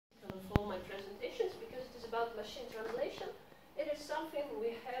machine translation, it is something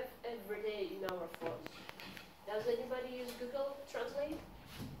we have every day in our phones. Does anybody use Google Translate?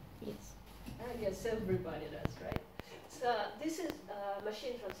 Yes. I guess everybody does, right? So this is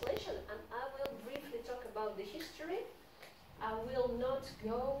machine translation, and I will briefly talk about the history. I will not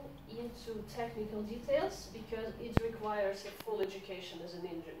go into technical details because it requires a full education as an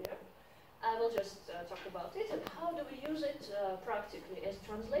engineer. I will just talk about it and how do we use it practically as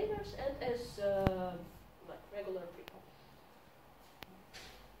translators and as like regular people.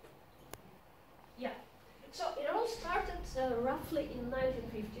 Yeah, so it all started roughly in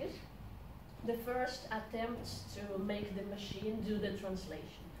 1950s. The first attempts to make the machine do the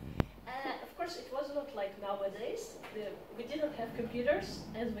translation. Of course, it was not like nowadays. We didn't have computers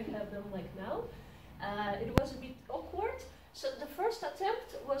as we have them like now. It was a bit awkward. So the first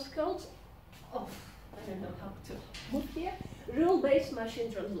attempt was called, I don't know how to move here, rule-based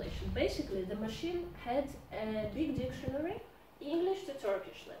machine translation. Basically, the machine had a big dictionary, English to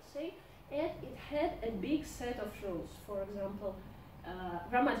Turkish, let's say, and it had a big set of rules. For example,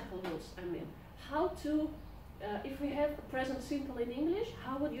 grammatical rules, I mean. How to, if we have a present simple in English,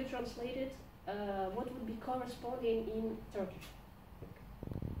 how would you translate it? What would be corresponding in Turkish?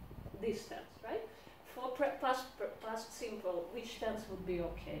 This tense, right? For past simple, which tense would be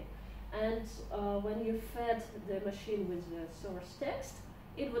okay? And when you fed the machine with the source text,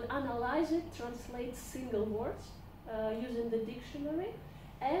 it would analyze it, translate single words using the dictionary,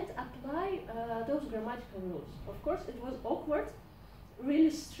 and apply those grammatical rules. Of course, it was awkward,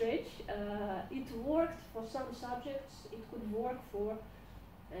 really strange. It worked for some subjects. It could work for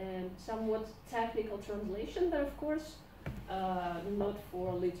somewhat technical translation, but of course, not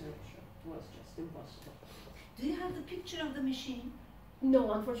for literature. It was just impossible. Do you have the picture of the machine?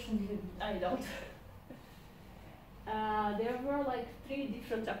 No, unfortunately, I don't. There were like 3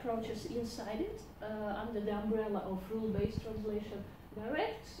 different approaches inside it, under the umbrella of rule-based translation.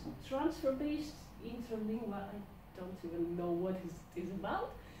 Direct, transfer-based, interlingual, I don't even know what it is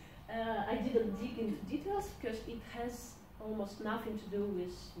about. I didn't dig into details because it has almost nothing to do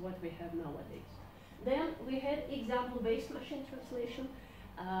with what we have nowadays. Then we had example-based machine translation.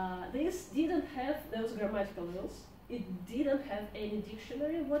 This didn't have those grammatical rules. It didn't have any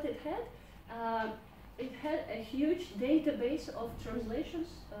dictionary. What it had a huge database of translations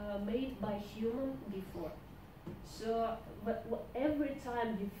made by human before. So every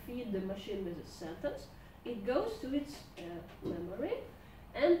time you feed the machine with a sentence, it goes to its memory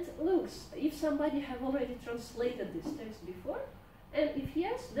and looks if somebody have already translated this text before, and if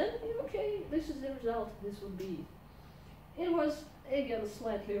yes, then okay, this is the result, this would be it. It was again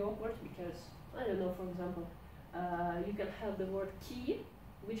slightly awkward because, I don't know, for example, you can have the word key,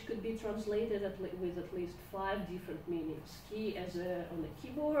 which could be translated with at least 5 different meanings. Key as on the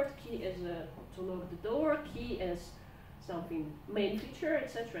keyboard, key as to lock the door, key as something main feature,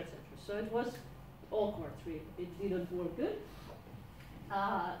 etc., etc. So it was awkward, really. It didn't work good.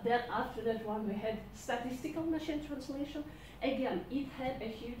 Then after that one, we had statistical machine translation. Again, it had a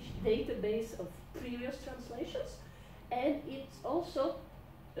huge database of previous translations, and it also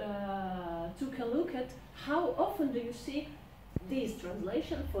took a look at how often do you see this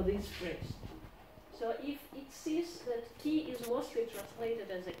translation for this phrase. So if it sees that key is mostly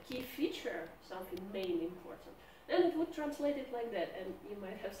translated as a key feature, something mainly important, then it would translate it like that, and you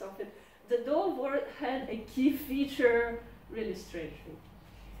might have something. The door word had a key feature, really strange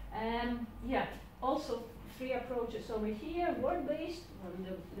thing. Yeah, also 3 approaches over here, word-based,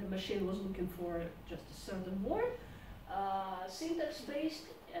 when the machine was looking for just a certain word. Syntax-based,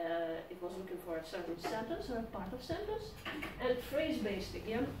 it was looking for a certain sentence or a part of sentence. And phrase-based,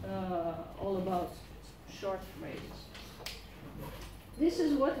 again, all about short phrases. This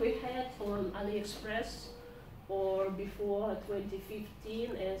is what we had on AliExpress or before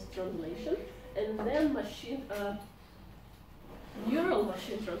 2015 as translation. And then neural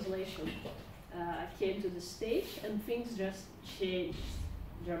machine translation came to the stage, and things just changed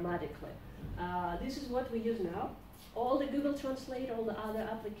dramatically. This is what we use now. All the Google Translate, all the other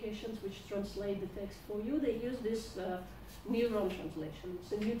applications which translate the text for you, they use this neuron translation.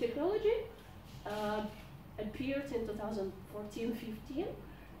 It's a new technology, appeared in 2014-15.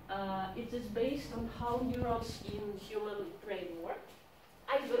 It is based on how neurons in human brain work.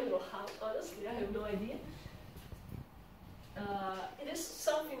 I don't know how, honestly, I have no idea. It is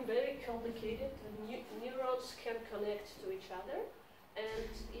something very complicated. Neurons can connect to each other,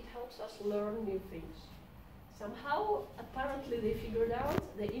 and it helps us learn new things. Somehow, apparently, they figured out,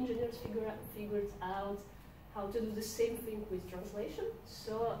 the engineers figured out how to do the same thing with translation.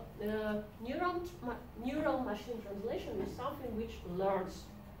 So, neural machine translation is something which learns.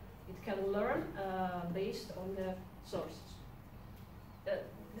 It can learn based on the sources.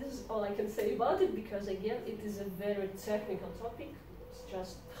 This is all I can say about it because, again, it is a very technical topic. It's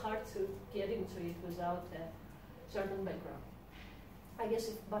just hard to get into it without a certain background. I guess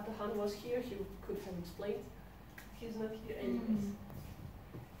if Batuhan was here, he could have explained. He's not here anyways.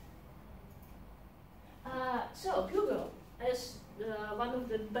 So Google, as one of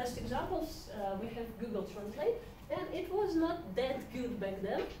the best examples, we have Google Translate, and it was not that good back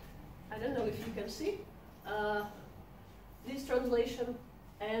then. I don't know if you can see. This translation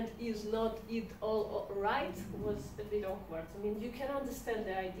and is not it all right was a bit awkward. I mean, you can understand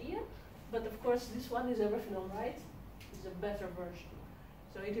the idea, but of course this one is everything all right. It's a better version.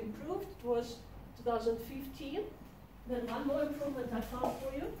 So it improved. It was 2015. Then one more improvement I found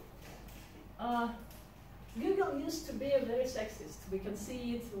for you. Google used to be very sexist. We can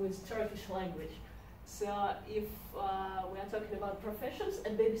see it with Turkish language. So if we are talking about professions, a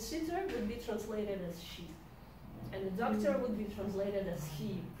babysitter would be translated as she. And a doctor would be translated as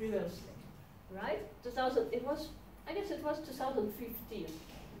he previously, right? I guess it was 2015.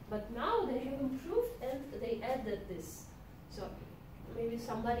 But now they have improved and they added this. So maybe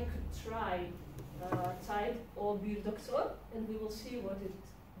somebody could try type "O bir doktor" and we will see what it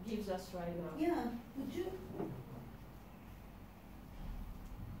gives us right now. Yeah, would you?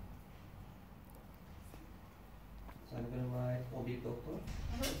 So I'm going to write "O bir doktor."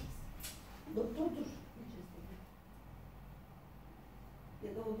 Doktordur.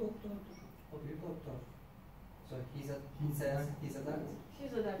 Ya da o doktordur. "O bir doktor." So he's a doctor.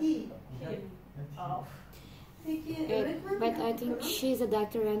 He's a doctor. He. Oh. Peki öğretmen But I think she's a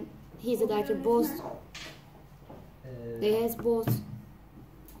doctor and he's a doctor. Both. They has both.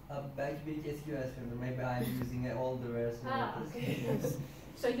 Belki bir eski versiyonu. Maybe I'm using an older version of this. Okay.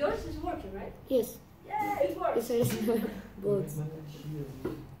 So yours is working, right? Yes. Yeah, it works. It says both.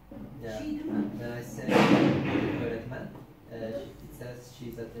 Yeah. She değil mi? When I say öğretmen, it says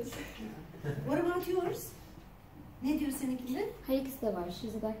she's a doctor. What about yours? Ne diyor seninkinde? Her ikisi de var.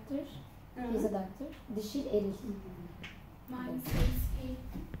 She's a doctor. He's a doctor. Dişil eril. Mine says he.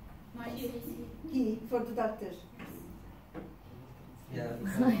 Mine says he. He, for the doctor. Yeah.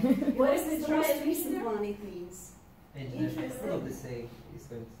 What is the the most trial recent here? one it means? Engineer Interesting. probably say is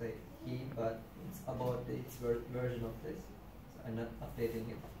going to say he, but it's about its version of this. So I'm not updating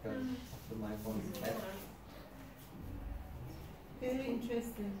it because of my phone's bad. Very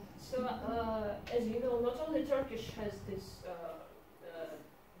interesting. So, as you know, not only Turkish has this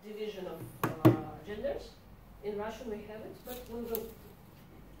division of genders. In Russian we have it, but we will.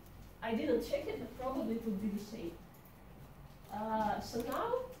 I didn't check it, but probably it would be the same. So now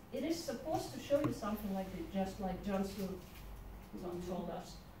it is supposed to show you something like this, just like Johnson told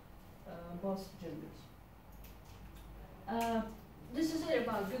us, both genders. This is it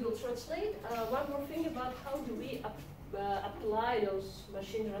about Google Translate. One more thing about how do we apply those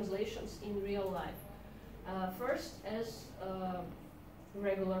machine translations in real life. First, as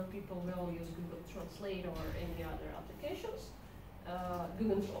regular people will use Google Translate or any other applications,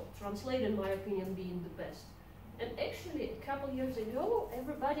 Google Translate, in my opinion, being the best. And actually, a couple years ago,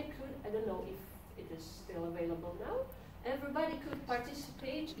 everybody could, I don't know if it is still available now, everybody could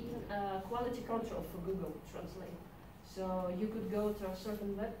participate in quality control for Google Translate. So you could go to a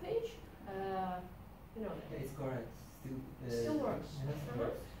certain web page, you know. Yeah, it's correct. Still works. Yeah,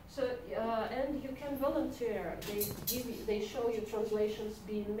 So, and you can volunteer. They show you translations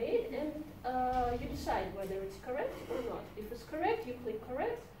being made, and you decide whether it's correct or not. If it's correct, you click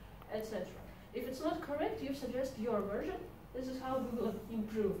correct, etc. If it's not correct, you suggest your version. This is how Google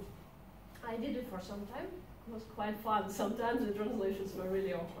improved. I did it for some time. It was quite fun. Sometimes the translations were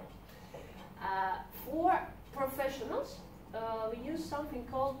really awkward. For professionals, we use something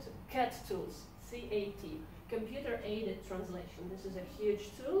called CAT tools, C-A-T. Computer-aided translation. This is a huge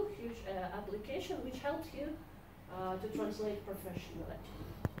tool, huge application which helps you to translate professionally.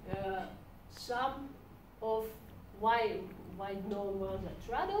 Some of wide-known ones are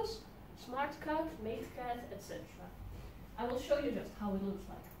Trados, SmartCat, MateCat, etc. I will show you just how it looks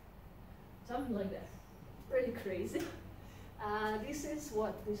like. Something like that. Pretty crazy. This is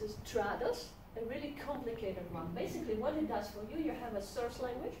what? This is Trados, a really complicated one. Basically, what it does for you, you have a source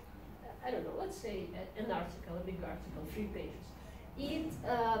language. I don't know, let's say an article, a big article, 3 pages. It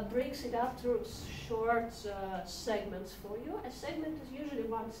breaks it up through short segments for you. A segment is usually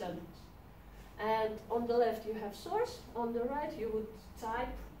 1 sentence. And on the left you have source, on the right you would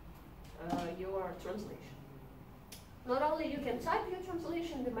type your translation. Not only you can type your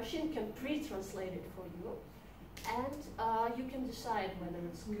translation, the machine can pre-translate it for you. And you can decide whether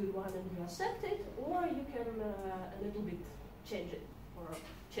it's a good one and you accept it, or you can a little bit change it or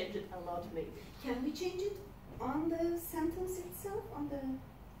change it a lot maybe. Can we change it on the sentence itself? On the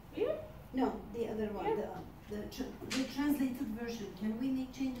Here? no, the other one, Yeah. the translated version. Can we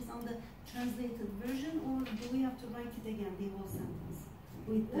make changes on the translated version, or do we have to write it again, the whole sentence?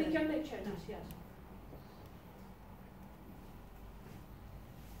 With We the, can make changes, yes.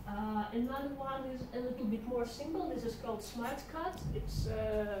 Another one is a little bit more simple. This is called Smart Cut. It's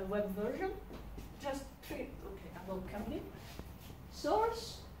a web version. Just three. Okay, I will count it.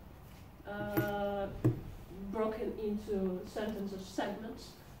 Source, broken into sentences, segments.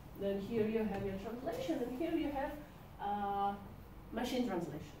 Then here you have your translation, and here you have machine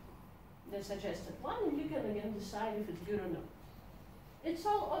translation, the suggested one, and you can again decide if it's good or not. It's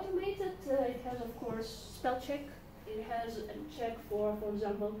all automated. It has, of course, spell check. It has a check for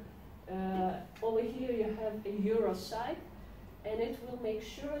example, over here you have a euro sign, and it will make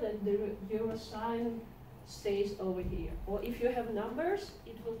sure that the euro sign stays over here. Or if you have numbers,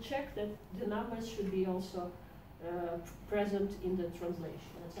 it will check that the numbers should be also present in the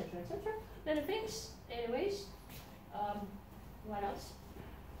translation, etc., etc. Many things. Anyways, what else?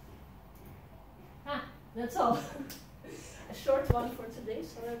 That's all. A short one for today.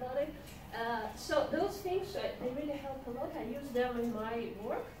 Sorry about it. So those things, they really help a lot. I use them in my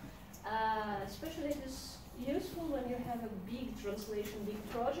work. Especially it is useful when you have a big translation, big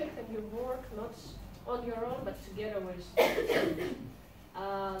project, and you work not on your own, but together with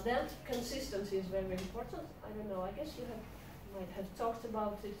that consistency is very important. I don't know, I guess you might have talked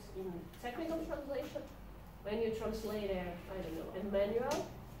about it in technical translation. When you translate a manual,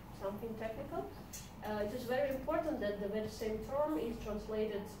 something technical, it is very important that the very same term is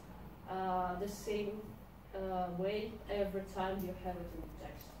translated the same way every time you have it in the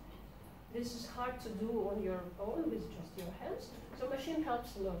text. This is hard to do on your own with just your hands, so machine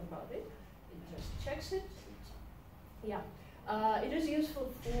helps a lot about it. It just checks it. It is useful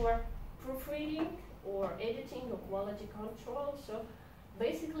for proofreading or editing or quality control. So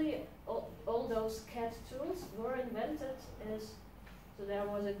basically all those CAT tools were invented as, so there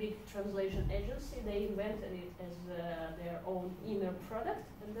was a big translation agency, they invented it as their own inner product,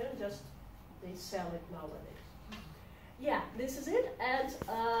 and then just they sell it nowadays. Yeah, this is it, and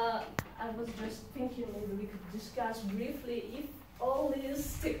I was just thinking maybe we could discuss briefly if all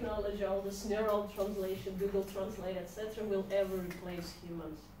this technology, all this neural translation, Google Translate, etc., will ever replace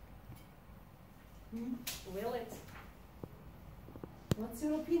humans. Will it? what's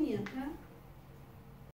your opinion? Huh?